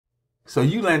So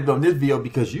you landed on this video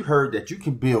because you heard that you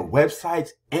can build websites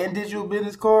and digital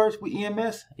business cards with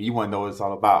EMS, and you want to know what it's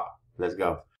all about. Let's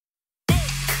go.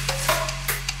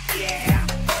 Yeah.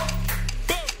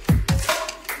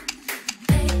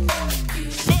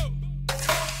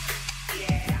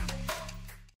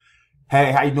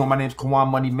 Hey, how you doing? My name is Kawan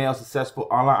Money Mail, successful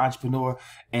online entrepreneur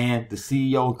and the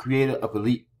CEO and creator of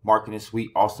Elite Marketing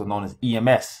Suite, also known as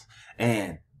EMS.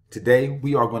 And today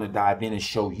we are going to dive in and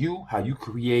show you how you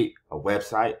create a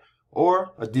website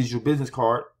or a digital business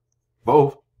card,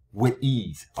 both with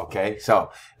ease. Okay, so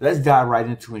let's dive right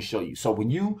into and show you. So when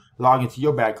you log into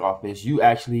your back office, you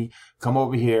actually come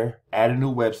over here, add a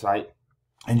new website,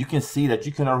 and you can see that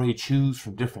you can already choose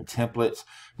from different templates,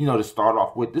 to start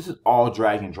off with. This is all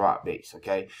drag and drop based,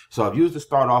 okay? So if you was to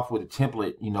start off with a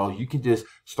template, you can just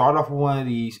start off with one of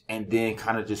these and then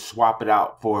kind of just swap it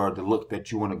out for the look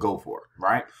that you want to go for,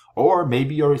 right? Or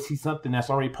maybe you already see something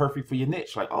that's already perfect for your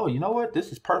niche. Like, oh, you know what?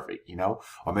 This is perfect,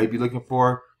 Or maybe looking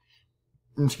for,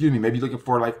 maybe looking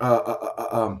for like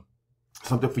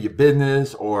something for your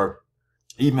business, or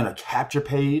even a capture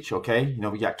page, okay?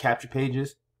 We got capture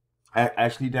pages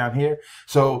actually down here.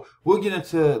 So we'll get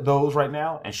into those right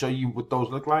now and show you what those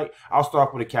look like. I'll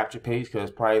start with a capture page because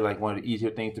it's probably like one of the easier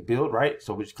things to build, right?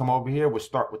 So we just come over here, we'll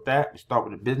start with that. We start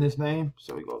with a business name.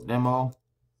 So we go demo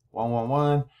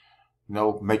 111,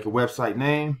 make a website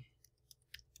name,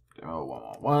 demo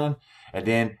 111. And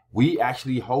then we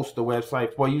actually host the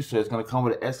website for you. So it's going to come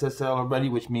with an SSL already,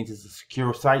 which means it's a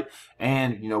secure site.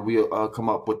 And, we'll come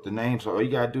up with the name. So all you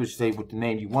got to do is say what the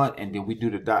name you want. And then we do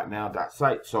the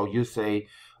 .now.site. So you say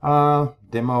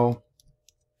demo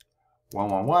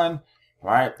 111. All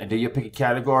right. And then you pick a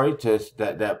category to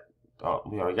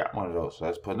we already got one of those. So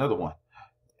let's put another one.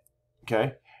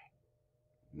 Okay.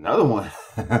 Another one.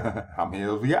 How many of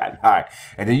those we got? All right.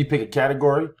 And then you pick a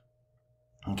category.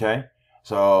 Okay.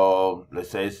 So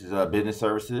let's say this is business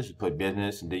services. You put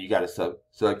business, and then you got a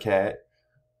subcat.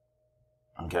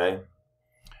 Okay,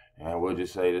 and we'll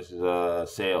just say this is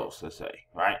sales. Let's say,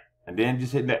 right, and then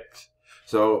just hit next.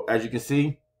 So as you can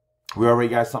see, we already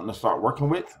got something to start working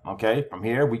with. Okay, from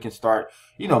here we can start,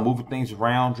 moving things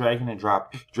around, dragging and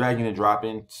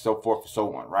dropping, so forth and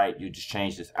so on. Right, you just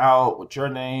change this out with your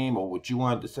name or what you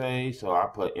wanted to say. So I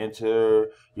put enter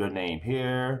your name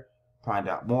here. Find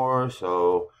out more.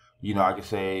 So I can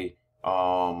say,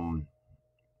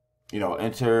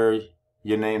 enter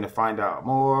your name to find out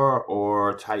more,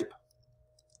 or type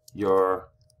your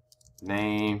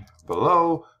name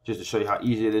below, just to show you how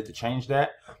easy it is to change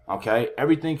that. Okay,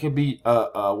 everything can be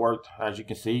worked. As you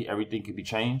can see, everything can be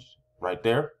changed right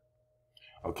there.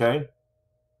 Okay,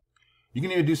 you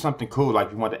can even do something cool,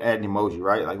 like you want to add an emoji,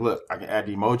 right? Like, look, I can add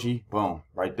the emoji, boom,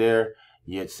 right there.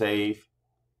 You hit save.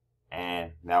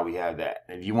 And now we have that.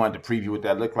 If you wanted to preview what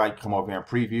that looked like, come over here and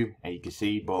preview, and you can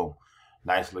see, boom,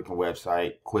 nice looking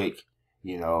website, quick,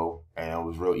 and it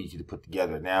was real easy to put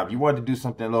together. Now, if you wanted to do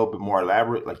something a little bit more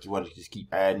elaborate, like you wanted to just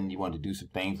keep adding, you wanted to do some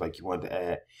things like you wanted to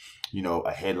add,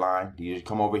 a headline, you just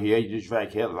come over here, you just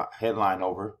drag headline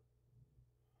over,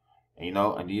 and,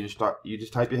 and you just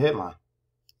type your headline.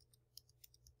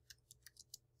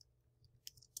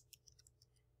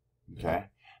 Okay.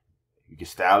 You can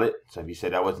style it. So if you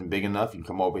said that wasn't big enough, you can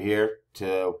come over here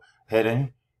to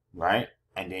heading, right?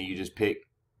 And then you just pick,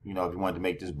 if you wanted to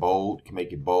make this bold, you can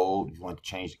make it bold. If you want to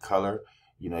change the color,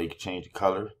 you can change the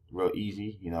color real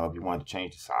easy. If you wanted to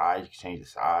change the size, you can change the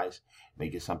size,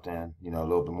 make it something, a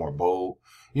little bit more bold.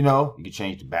 You can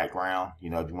change the background,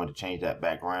 if you want to change that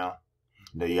background.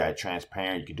 You got it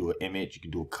transparent, you can do an image, you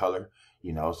can do a color, so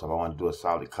if I want to do a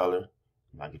solid color,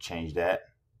 I can change that.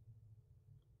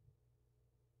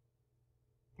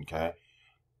 Okay,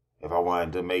 if I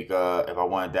wanted to make if I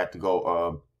wanted that to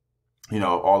go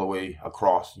all the way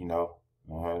across, if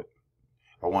I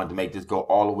wanted to make this go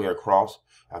all the way across,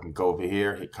 I can go over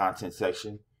here, hit content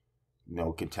section,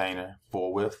 container,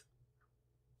 full width.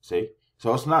 See,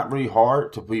 so it's not really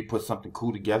hard to put something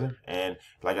cool together. And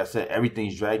like I said,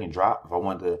 everything's drag and drop. If I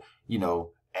wanted to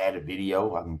add a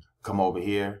video, I can come over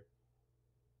here,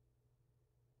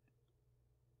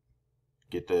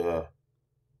 get the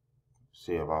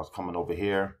see if I was coming over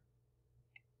here,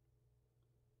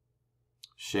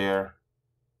 share,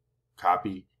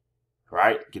 copy,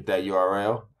 right? Get that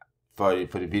URL for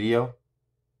the video.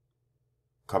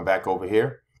 Come back over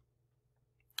here.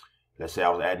 Let's say I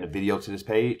was adding a video to this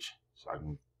page. So I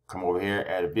can come over here,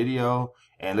 add a video,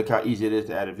 and look how easy it is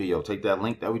to add a video. Take that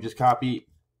link that we just copied,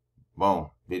 boom,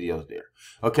 video's there.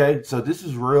 Okay, so this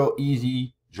is real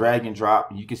easy, drag and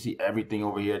drop. You can see everything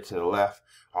over here to the left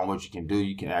on what you can do.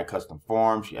 You can add custom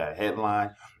forms, you add a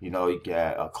headline, you can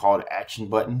add a call to action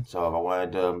button. So if I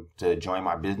wanted to join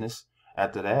my business,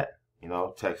 after that, you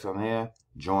know, text on here,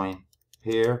 join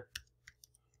here.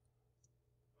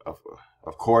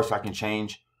 Of course I can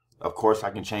change. Of course I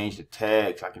can change the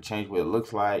text. I can change what it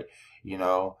looks like. You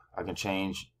know, I can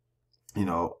change, you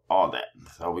know, all that.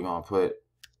 So we're gonna put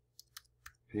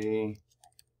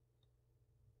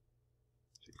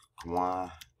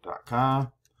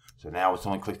p1.com. So now when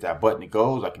someone clicks that button, it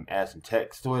goes. I can add some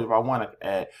text to it if I want. I can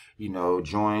add, you know,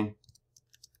 join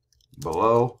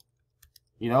below.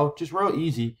 You know, just real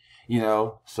easy. You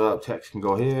know, subtext can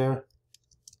go here.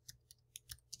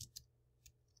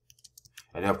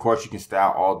 And then, of course, you can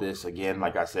style all this. Again,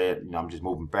 like I said, you know, I'm just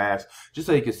moving fast just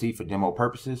so you can see for demo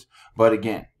purposes. But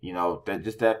again, you know,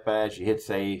 just that fast, you hit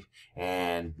save,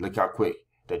 and look how quick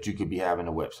that you could be having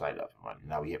a website up and running.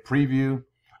 Now we hit preview.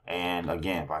 And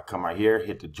again, if I come right here,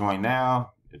 hit the join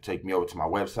now, it'll take me over to my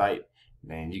website.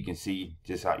 Then you can see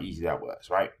just how easy that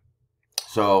was, right?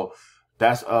 So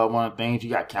that's one of the things. You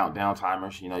got countdown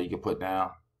timers, you know, you can put down,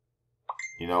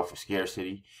 you know, for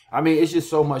scarcity. I mean, it's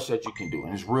just so much that you can do,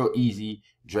 and it's real easy,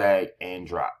 drag and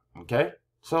drop. Okay,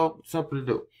 so simple to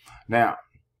do. Now,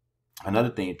 another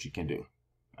thing that you can do.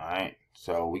 All right,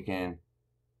 so we can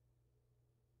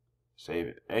save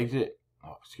it, exit.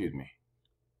 Oh, excuse me.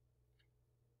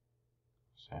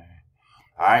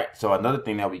 All right, so another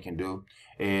thing that we can do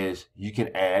is you can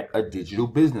add a digital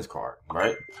business card,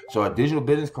 right? So a digital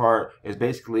business card is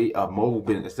basically a mobile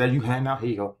business. Instead of you handing out, here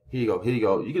you go, here you go, here you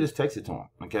go, you can just text it to them,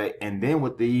 okay? And then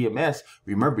with the EMS,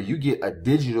 remember, you get a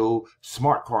digital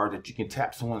smart card that you can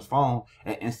tap someone's phone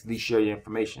and instantly share your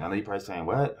information. I know you're probably saying,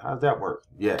 what? How does that work?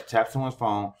 Yeah, tap someone's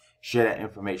phone, share that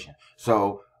information.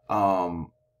 So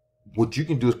what you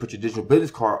can do is put your digital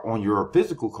business card on your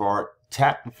physical card,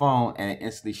 tap the phone, and it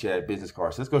instantly share a business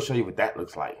card. So let's go show you what that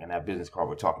looks like and that business card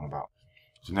we're talking about.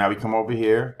 So now we come over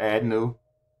here, add new,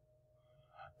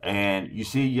 and you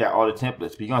see you got all the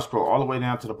templates, but you're gonna scroll all the way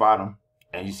down to the bottom,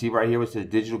 and you see right here where it says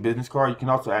digital business card. You can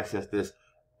also access this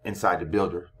inside the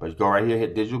builder, but you go right here,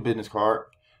 hit digital business card.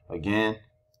 Again,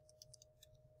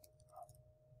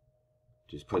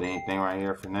 just put anything right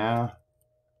here for now.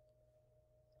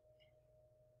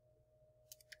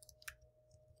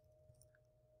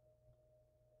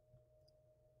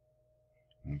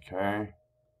 Okay,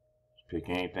 just pick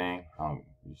anything.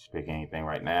 Just pick anything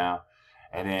right now,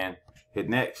 and then hit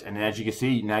next. And then as you can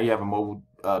see, now you have a mobile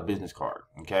business card.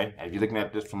 Okay, and if you're looking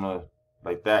at this from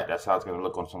like that, that's how it's going to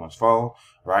look on someone's phone,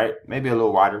 right? Maybe a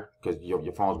little wider because your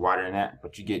phone's wider than that,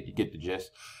 but you get the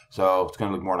gist. So it's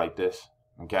going to look more like this.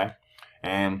 Okay,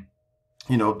 and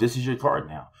you know, this is your card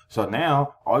now. So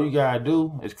now all you gotta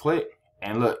do is click,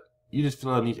 and look, you just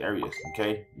fill in these areas.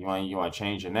 Okay, you want to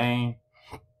change your name,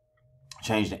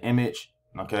 change the image,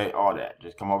 okay, all that.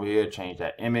 Just come over here, change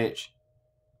that image.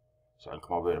 So I can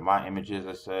come over here to my images.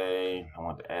 Let's say I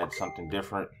want to add something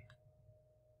different.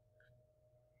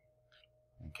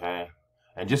 Okay,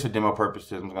 and just for demo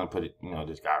purposes, I'm gonna put it, you know,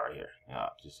 this guy right here, you know,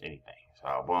 just anything.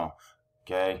 So boom,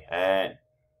 okay, add.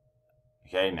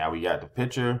 Okay, now we got the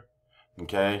picture.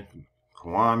 Okay,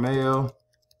 Kwan Mail.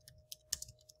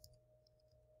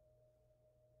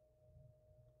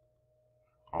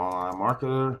 Online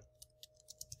marketer.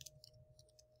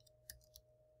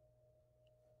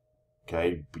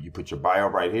 Okay, you put your bio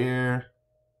right here.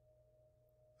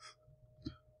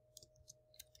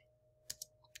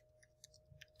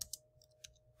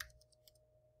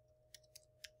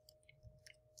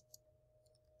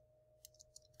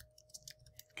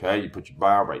 Okay, you put your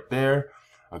bio right there.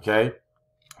 Okay,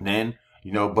 then,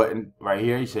 you know, button right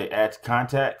here, you say add to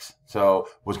contacts. So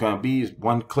what's going to be is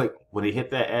one click. When they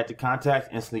hit that add to contacts,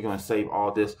 instantly going to save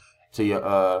all this to your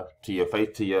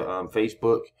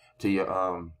Facebook, to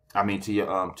your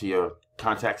to your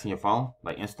contacts in your phone,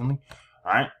 like instantly.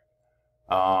 All right.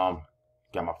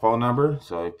 Got my phone number,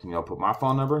 so you know, put my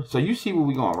phone number. So you see where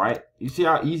we're going, right? You see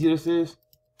how easy this is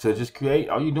to just create.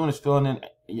 All you're doing is filling in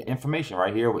your information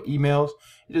right here with emails.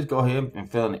 You just go ahead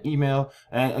and fill in the email,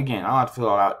 and again, I don't have to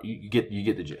fill it out. You get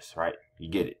the gist, right? You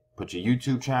get it. Put your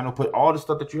YouTube channel, put all the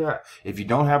stuff that you have. If you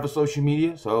don't have a social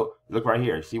media, so look right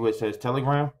here. See what it says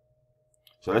Telegram?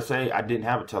 So let's say I didn't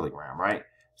have a Telegram, right?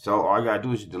 So all you gotta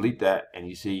do is delete that, and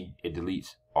you see it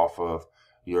deletes off of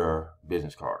your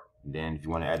business card. And then if you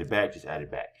want to add it back, just add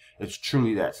it back. It's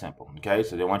truly that simple. Okay,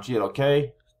 so then once you hit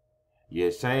OK, you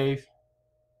hit save,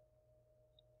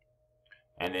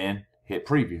 and then hit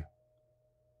preview.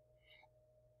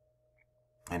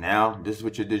 And now this is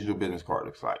what your digital business card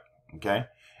looks like. Okay,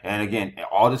 and again,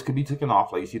 all this could be taken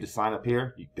off. Like you see the sign up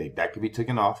here, that could be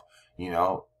taken off. You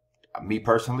know, me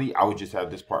personally, I would just have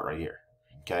this part right here.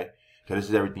 Okay, so this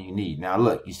is everything you need. Now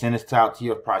look, you send this out to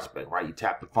your prospect, right? You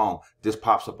tap the phone, this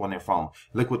pops up on their phone.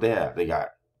 Look what they have. They got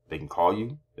They can call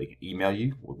you. They can email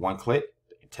you with one click.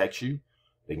 They can text you.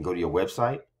 They can go to your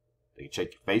website. They can check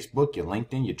your Facebook, your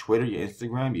LinkedIn, your Twitter, your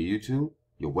Instagram, your YouTube,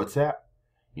 your WhatsApp.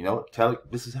 You know, tell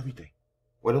it, this is everything.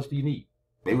 What else do you need?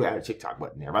 Maybe we'll add a TikTok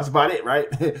button there. That's about it, right?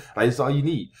 Like, that's all you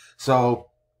need. So,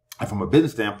 and from a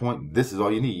business standpoint, this is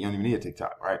all you need. You don't even need a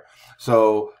TikTok, right?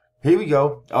 So, here we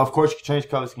go. Of course, you can change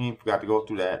color scheme. Forgot to go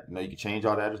through that. You know, you can change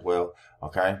all that as well.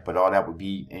 Okay. But all that would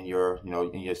be in your, you know,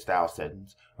 in your style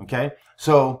settings. Okay.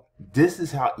 So this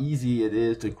is how easy it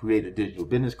is to create a digital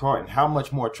business card, and how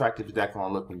much more attractive is that going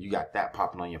to look when you got that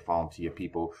popping on your phone to your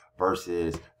people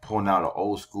versus pulling out an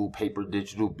old school paper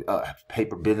digital,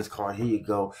 paper business card. Here you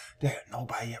go. There,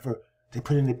 nobody ever, they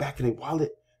put it in the back of their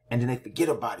wallet and then they forget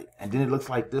about it. And then it looks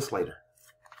like this later.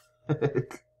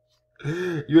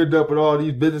 You end up with all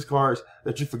these business cards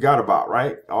that you forgot about,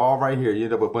 right? All right here. You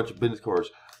end up with a bunch of business cards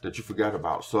that you forgot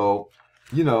about. So,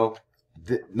 you know,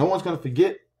 no one's going to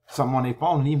forget something on their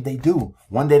phone. And even if they do,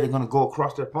 one day they're going to go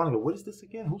across their phone and go, what is this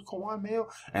again? Who's Kawan Mail?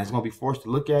 And it's going to be forced to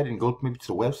look at it and go maybe to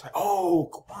the website. Oh,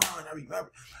 Kawan, I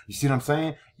remember. You see what I'm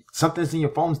saying? Something's in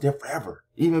your phone is there forever.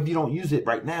 Even if you don't use it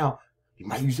right now, you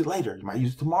might use it later. You might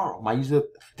use it tomorrow. You might use it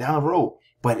down the road.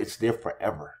 But it's there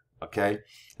forever. Okay,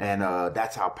 and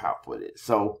that's how powerful it is.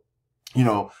 So, you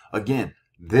know, again,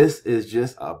 this is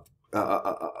just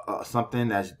something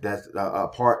that's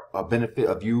a benefit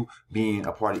of you being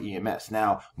a part of EMS.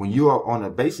 Now, when you are on a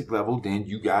basic level, then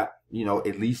you got, you know,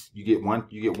 at least you get one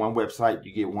website,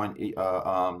 you get one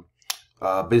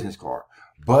business card.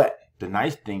 But the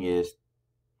nice thing is,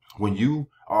 when you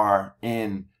are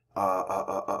in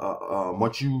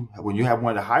when you have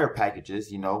one of the higher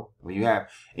packages, you know, when you have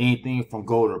anything from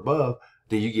gold or above,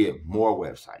 then you get more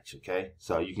websites. Okay,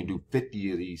 so you can do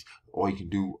 50 of these, or you can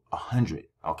do 100.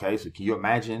 Okay, so can you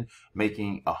imagine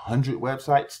making 100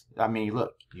 websites? I mean,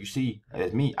 look, you see,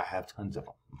 as me, I have tons of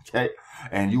them. Okay,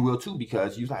 and you will too,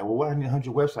 because you're like, well, what I need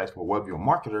 100 websites for? Whether you're a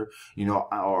marketer, you know,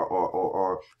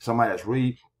 or somebody that's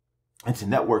really into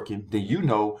networking, then you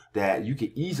know that you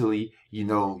can easily, you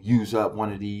know, use up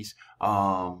one of these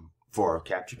for a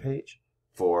capture page,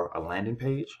 for a landing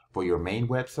page, for your main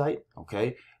website,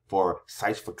 okay, for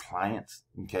sites for clients,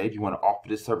 okay. If you want to offer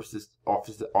this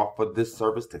offer this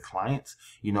service to clients,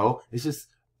 you know, it's just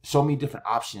so many different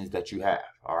options that you have.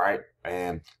 All right,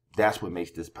 and that's what makes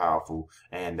this powerful,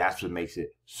 and that's what makes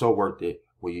it so worth it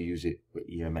when you use it with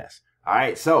EMS. All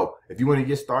right, so if you want to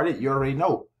get started, you already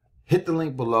know. Hit the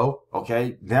link below,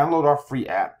 okay? Download our free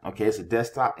app, okay? It's a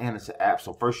desktop and it's an app.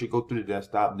 So first you go through the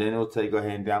desktop, then it'll tell you go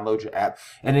ahead and download your app,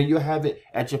 and then you'll have it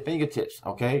at your fingertips,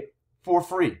 okay? For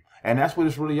free. And that's what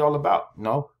it's really all about, you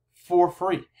know? For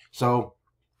free. So,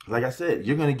 like I said,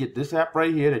 you're going to get this app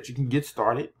right here that you can get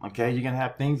started, okay? You're going to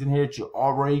have things in here that you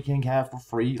already can have for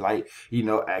free, like, you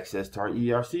know, access to our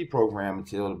ERC program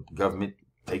until the government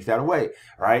takes that away,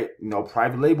 right? You know,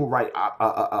 private label right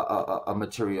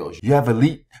materials. You have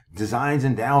elite designs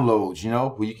and downloads, you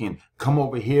know, where you can come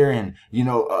over here and, you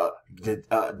know,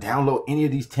 download any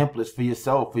of these templates for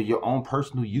yourself for your own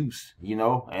personal use, you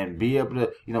know, and be able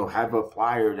to, you know, have a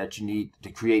flyer that you need to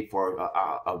create for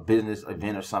a business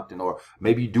event or something, or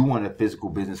maybe you do want a physical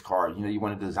business card, you know, you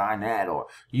want to design that, or,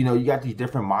 you know, you got these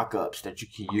different mock-ups that you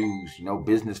can use, you know,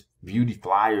 business beauty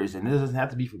flyers, and this doesn't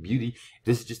have to be for beauty.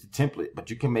 This is just a template,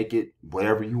 but you can make it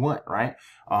whatever you want, right?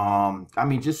 I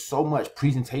mean, just so much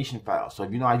presentation files. So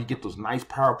if you know how you get those nice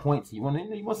PowerPoints, you want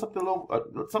something a little,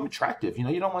 something attractive. You know,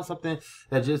 you don't want something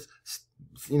that just,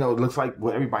 you know, looks like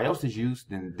what everybody else has used.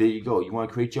 Then there you go. You want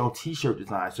to create your own T-shirt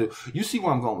design. So you see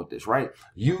where I'm going with this, right?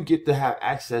 You get to have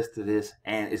access to this,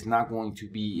 and it's not going to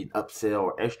be an upsell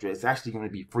or extra. It's actually going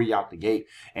to be free out the gate,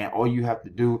 and all you have to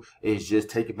do is just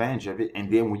take advantage of it. And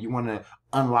then when you want to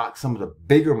unlock some of the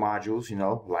bigger modules, you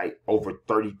know, like over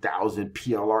 30,000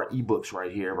 PLR ebooks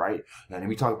right here, right? And then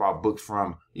we talk about books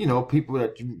from, you know, people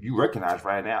that you recognize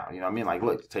right now, you know what I mean? Like,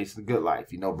 look, Taste of the Good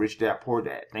Life, you know, Rich Dad, Poor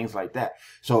Dad, things like that.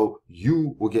 So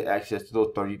you will get access to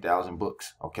those 30,000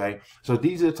 books, okay? So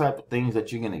these are the type of things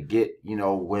that you're going to get, you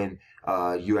know, when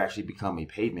you actually become a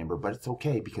paid member. But it's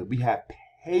okay, because we have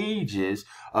pages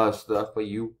of stuff for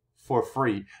you for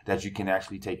free that you can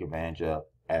actually take advantage of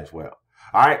as well.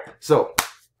 All right, so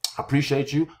I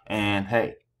appreciate you, and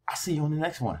hey, I'll see you on the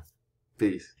next one.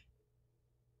 Peace.